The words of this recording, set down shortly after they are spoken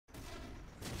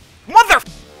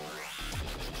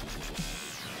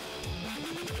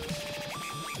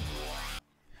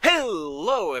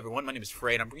Hello everyone, my name is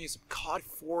Fray, and I'm bringing you some COD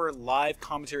 4 live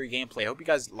commentary gameplay. I hope you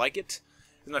guys like it.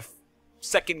 This is my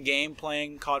second game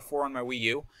playing COD 4 on my Wii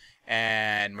U,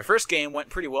 and my first game went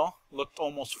pretty well. Looked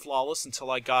almost flawless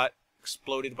until I got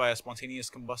exploded by a spontaneous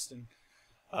combustion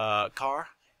car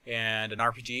and an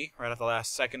RPG right at the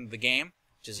last second of the game,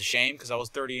 which is a shame because I was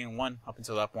 30-1 up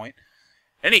until that point.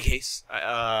 In any case,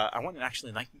 I won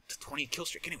actually 20 kill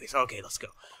streak. Anyways, okay, let's go.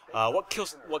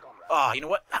 You know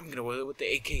what? I'm gonna go with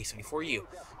the AK-74U.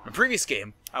 My previous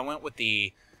game, I went with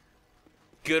the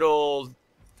good old,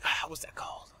 what's that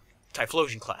called?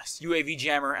 Typhlosion class, UAV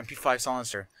jammer, MP5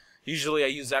 silencer. Usually, I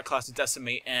use that class to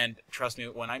decimate, and trust me,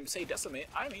 when I say decimate,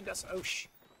 I mean decimate. Oh shh.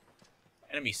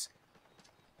 Enemies.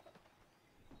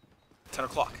 10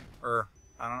 o'clock, or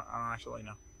I don't actually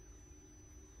know.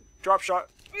 Drop shot.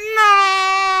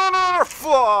 No!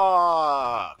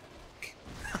 Fuck!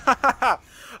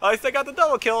 At least I got the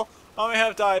double kill. I may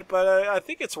have died, but I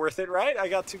think it's worth it, right? I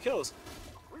got 2 kills.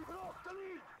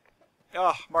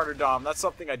 Oh, Martyrdom. That's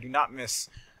something I do not miss.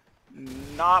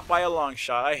 Not by a long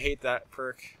shot. I hate that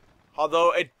perk.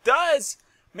 Although it does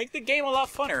make the game a lot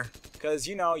funner, because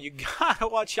you know you gotta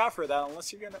watch out for that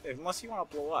unless you want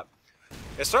to blow up.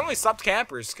 It certainly stopped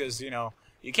campers, because you know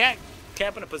you can't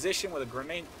camp in a position with a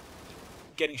grenade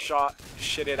getting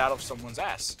shitted out of someone's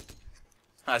ass.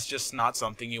 That's just not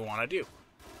something you want to do.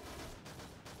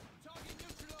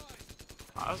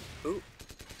 Ooh.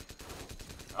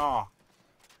 Oh.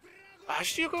 I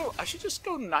should just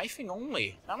go knifing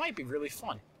only. That might be really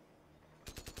fun.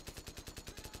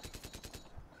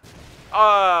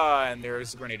 And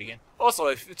there's the grenade again. Also,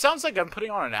 if it sounds like I'm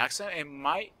putting on an accent, it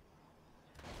might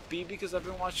be because I've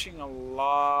been watching a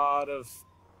lot of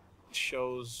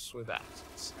shows with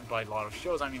accents. And by a lot of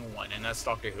shows, I mean one, and that's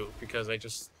Doctor Who, because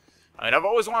I've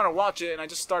always wanted to watch it, and I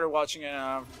just started watching it, and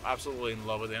I'm absolutely in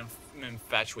love with it, I'm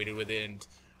infatuated with it, and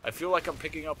I feel like I'm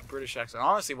picking up a British accent.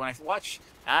 Honestly, when I watch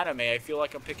anime, I feel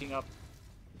like I'm picking up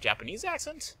Japanese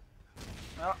accent?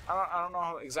 I don't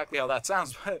know exactly how that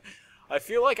sounds, but I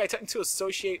feel like I tend to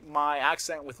associate my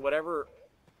accent with whatever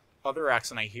other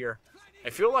accent I hear.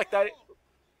 I feel like that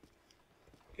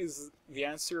is the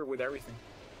answer with everything.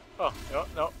 Oh,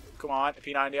 no, come on,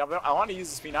 P90. I want to use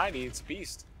this P90, it's a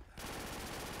beast.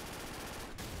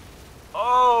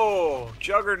 Oh,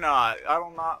 Juggernaut. I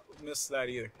will not miss that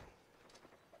either.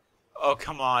 Oh,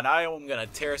 come on. I am going to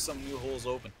tear some new holes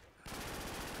open.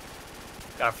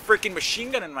 Got a freaking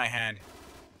machine gun in my hand.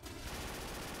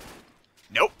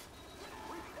 Nope.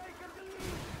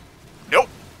 Nope.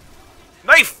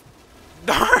 Knife!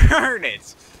 Darn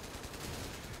it!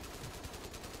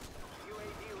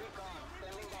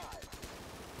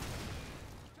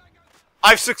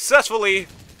 I've successfully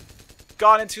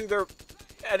gone into their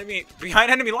behind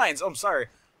enemy lines. Oh, I'm sorry.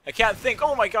 I can't think.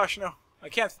 Oh my gosh, no. I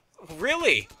can't.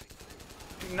 Really?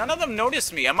 None of them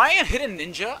noticed me. Am I a hidden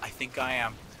ninja? I think I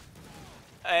am.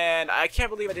 And I can't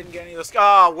believe I didn't get any of those.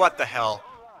 Ah, oh, what the hell?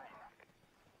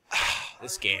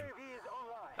 This game.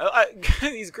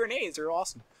 These grenades are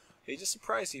awesome. They just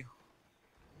surprise you.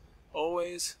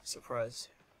 Always surprise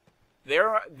you.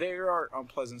 There are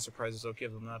unpleasant surprises, I'll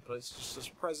give them that, but it's just a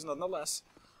surprise nonetheless.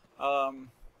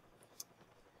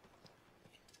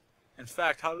 In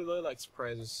fact, how do they like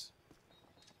surprises?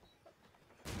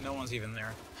 No one's even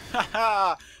there.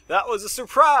 Haha! That was a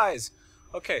surprise!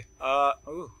 Okay,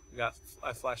 ooh,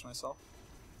 I flashed myself.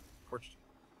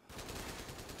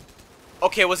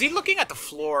 Okay, was he looking at the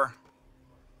floor?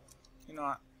 You know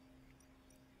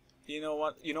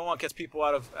what? You know what gets people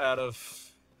out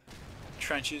of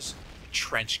trenches?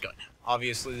 Trench gun.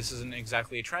 Obviously, this isn't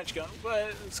exactly a trench gun,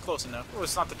 but it's close enough. Well,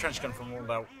 it's not the trench gun from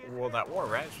World at War,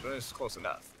 right? But it's close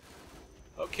enough.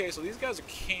 Okay, so these guys are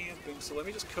camping, so let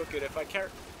me just cook it. If I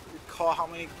can't recall how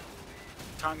many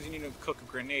times you need to cook a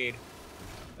grenade,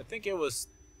 I think it was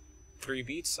 3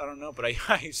 beats. I don't know, but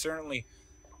I certainly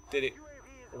did it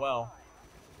well.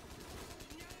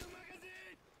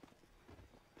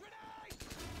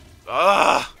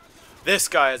 Ah, this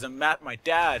guy is my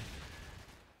dad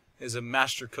is a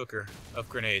master cooker of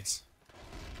grenades.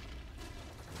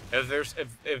 If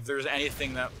there's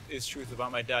anything that is truth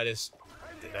about my dad, is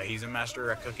that he's a master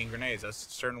at cooking grenades.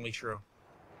 That's certainly true.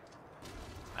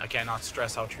 I cannot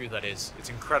stress how true that is.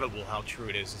 It's incredible how true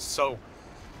it is. It's so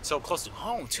close to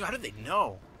home too. How did they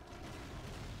know?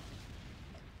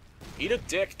 Eat a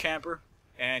dick, camper,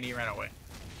 and he ran away.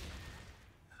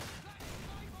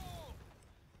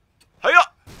 Hiya!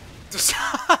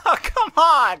 Come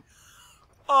on!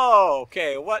 Oh,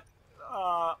 okay, what?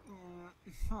 Oh,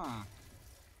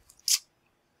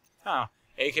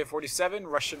 AK-47,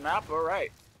 Russian map,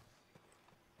 alright.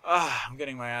 I'm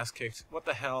getting my ass kicked. What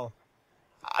the hell?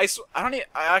 I don't.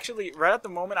 I actually, right at the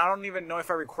moment, I don't even know if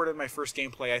I recorded my first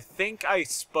gameplay. I think I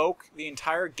spoke the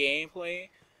entire gameplay.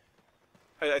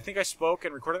 I think I spoke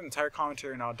and recorded the entire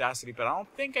commentary in Audacity, but I don't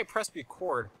think I pressed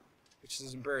record, which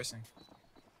is embarrassing.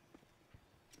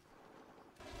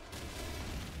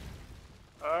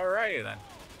 Alrighty then.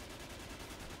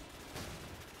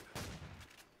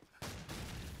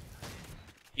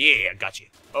 Yeah, got you.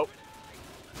 Oh.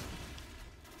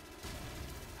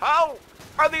 How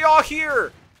are they all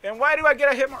here? And why do I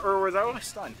get a hit? Or was I only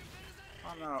stunned?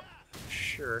 I'm not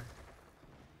sure.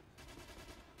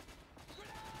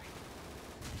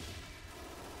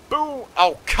 Boom!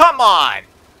 Oh, come on!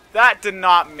 That did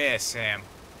not miss him.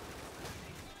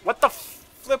 What the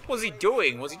flip was he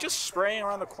doing? Was he just spraying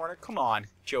around the corner? Come on,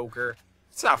 Joker.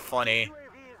 It's not funny.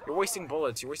 You're wasting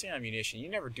bullets. You're wasting ammunition. You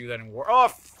never do that in war.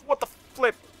 Oh, what the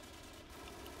flip?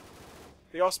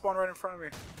 They all spawn right in front of me.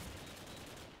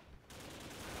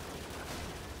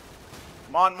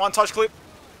 Montage clip.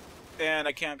 And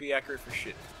I can't be accurate for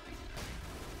shit.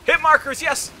 Hit markers,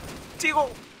 yes!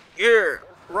 Deagle! Yeah!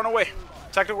 Run away.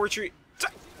 Tactical retreat.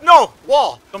 No!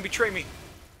 Wall! Don't betray me.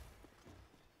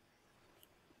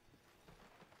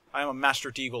 I am a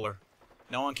master deagler.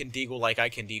 No one can deagle like I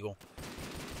can deagle.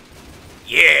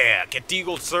 Yeah! Get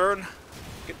deagled, son!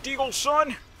 Get deagled,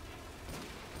 son!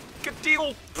 Get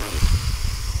deagled!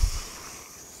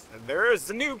 And there's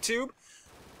the noob tube.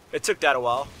 It took that a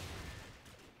while.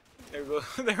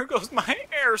 There goes my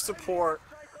air support.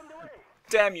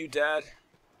 Damn you, Dad.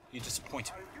 You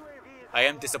disappoint me. I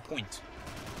am disappointed.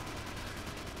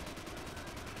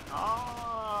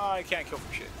 Ah, I can't kill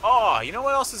for shit. Oh, you know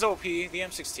what else is OP? The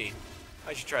M16.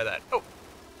 I should try that. Oh.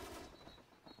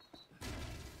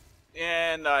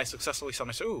 And I successfully stunned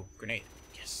myself. Ooh, grenade.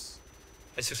 Yes.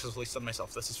 I successfully stunned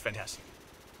myself. This is fantastic.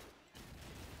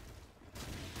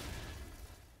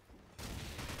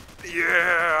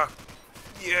 Yeah.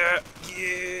 Yeah.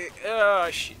 Yeah. Oh,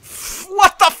 shit.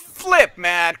 What the flip,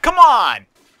 man? Come on.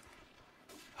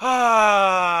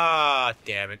 Ah,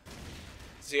 damn it.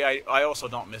 See, I also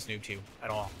don't miss Noob Tube at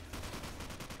all.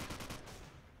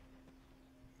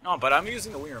 No, but I'm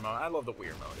using the Wii remote. I love the Wii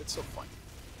remote. It's so fun.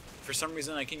 For some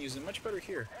reason, I can use it much better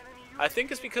here. I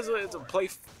think it's because the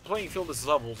playing field is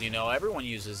leveled, you know. Everyone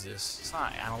uses this. It's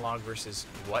not analog versus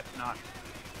whatnot.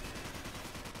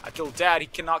 I killed Dad. He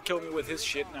cannot kill me with his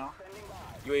shit now.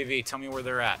 UAV, tell me where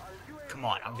they're at. Come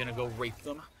on, I'm gonna go rape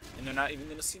them, and they're not even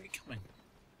gonna see me coming.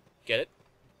 Get it?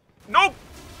 Nope!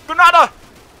 Granada!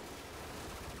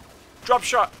 Drop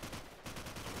shot.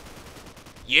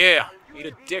 Yeah, eat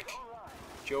a dick,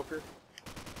 Joker.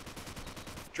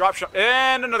 Drop shot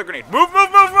and another grenade. Move,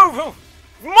 move, move, move,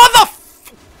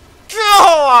 move!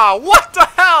 Oh, what the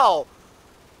hell?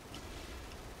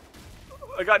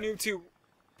 I got noob tube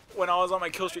when I was on my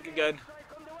kill streak again.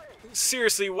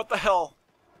 Seriously, what the hell?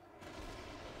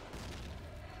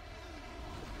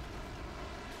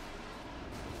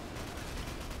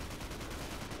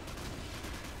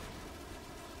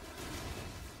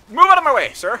 Move out of my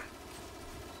way, sir!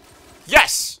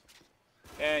 Yes!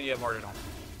 And you have martyrdom.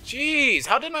 Jeez,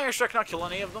 how did my airstrike not kill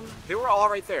any of them? They were all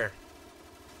right there.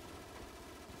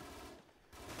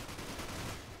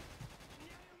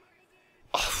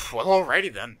 Oh, well,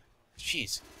 alrighty then.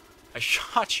 Jeez. I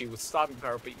shot you with stopping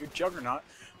power, but your Juggernaut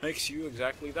makes you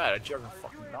exactly that, a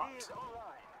Juggernaut.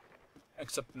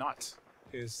 Except not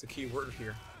is the key word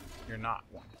here. You're not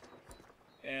one.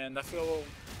 And that fail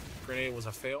grenade was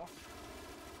a fail.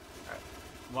 Alright.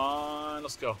 Come on,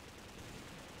 let's go.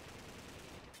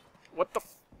 What the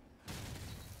f...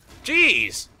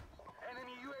 Jeez!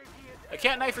 I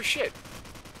can't knife for shit.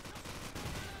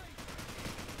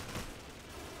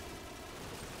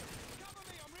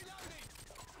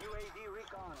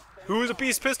 Who's a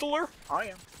beast pistoler? I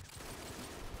am.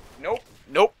 Nope.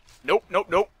 Nope. Nope. Nope.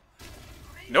 Nope.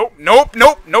 Nope. Nope.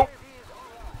 Nope. Nope.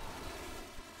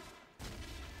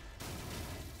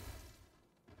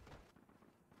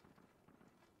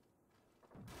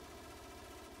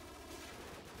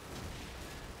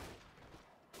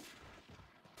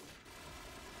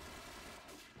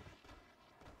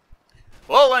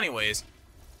 Well, anyways,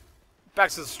 back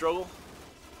to the struggle.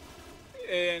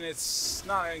 And it's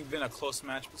not even a close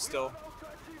match, but still.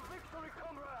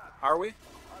 Are we?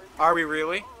 Are we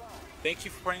really? Thank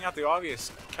you for pointing out the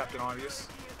obvious, Captain Obvious.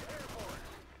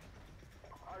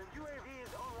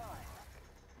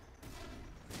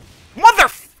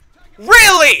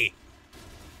 Really?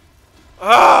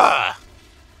 Ah!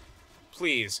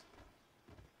 Please.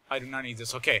 I do not need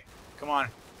this. Okay, come on.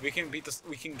 We can beat this.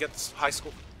 We can get this high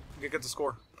score. We can get the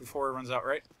score before it runs out,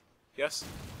 right? Yes?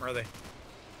 Where are they?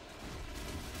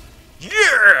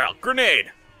 Yeah!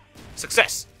 Grenade!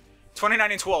 Success!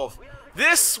 29 and 12.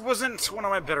 This wasn't one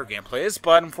of my better gameplays,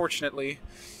 but unfortunately,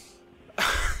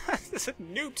 it's a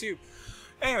noob tube.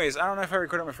 Anyways, I don't know if I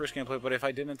recorded my first gameplay, but if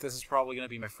I didn't, this is probably going to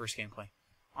be my first gameplay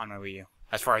on my Wii U.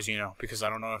 As far as you know, because I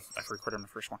don't know if I've recorded my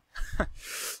first one.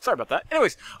 Sorry about that.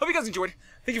 Anyways, hope you guys enjoyed.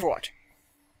 Thank you for watching.